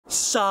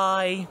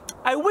Sigh.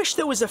 I wish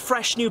there was a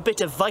fresh new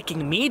bit of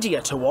Viking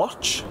media to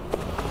watch.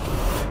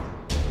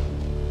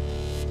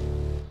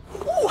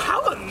 Ooh,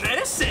 how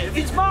immersive!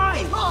 It's mine!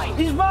 He's mine!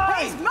 He's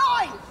mine! He's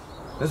mine!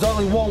 There's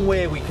only one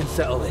way we can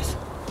settle this.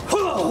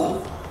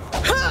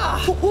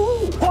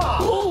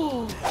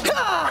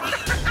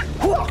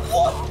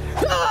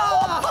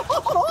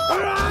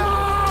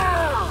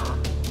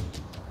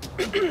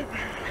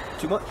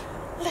 Too much?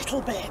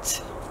 Little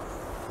bit.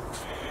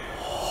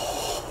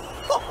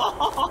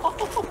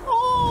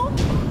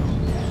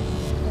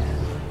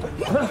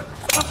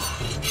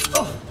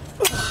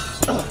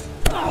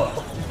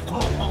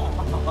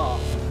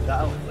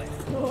 That'll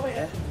lift. Oh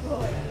yeah.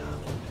 Oh yeah.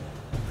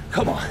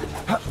 Come on.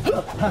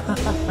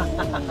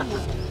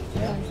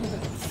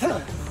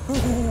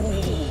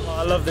 Oh,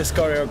 I love this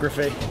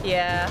choreography.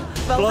 Yeah.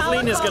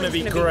 Blóðlína's gonna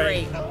be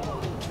great.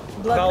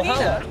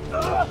 Blóðlina?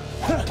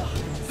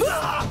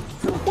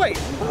 Wait,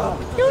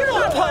 you're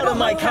not part of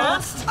my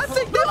cast. I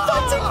think they're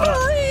fighting for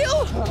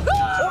real!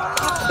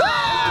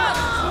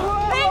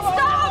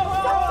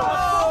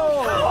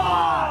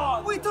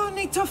 We don't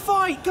need to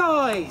fight,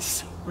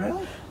 guys.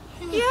 Really?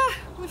 Yeah,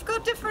 we've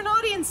got different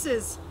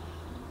audiences.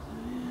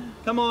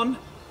 Come on.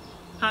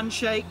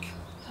 Handshake.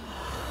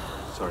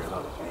 Sorry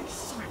about the face.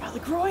 Sorry about the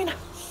groin.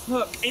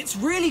 Look, it's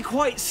really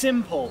quite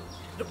simple.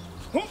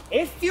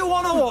 If you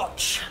want to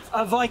watch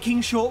a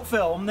Viking short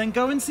film, then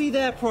go and see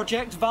their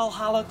project,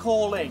 Valhalla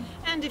Calling.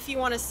 And if you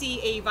want to see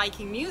a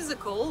Viking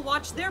musical,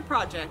 watch their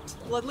project,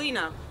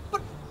 Blóðlina.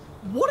 But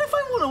what if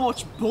I want to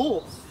watch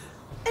both?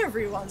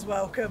 Everyone's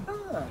welcome.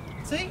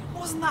 See?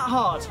 Wasn't that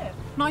hard? Yeah.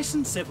 Nice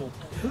and civil.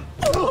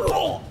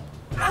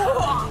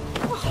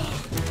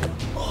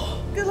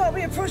 Good luck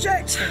with your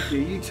project.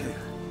 You too.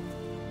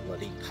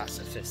 Bloody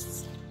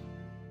pacifists.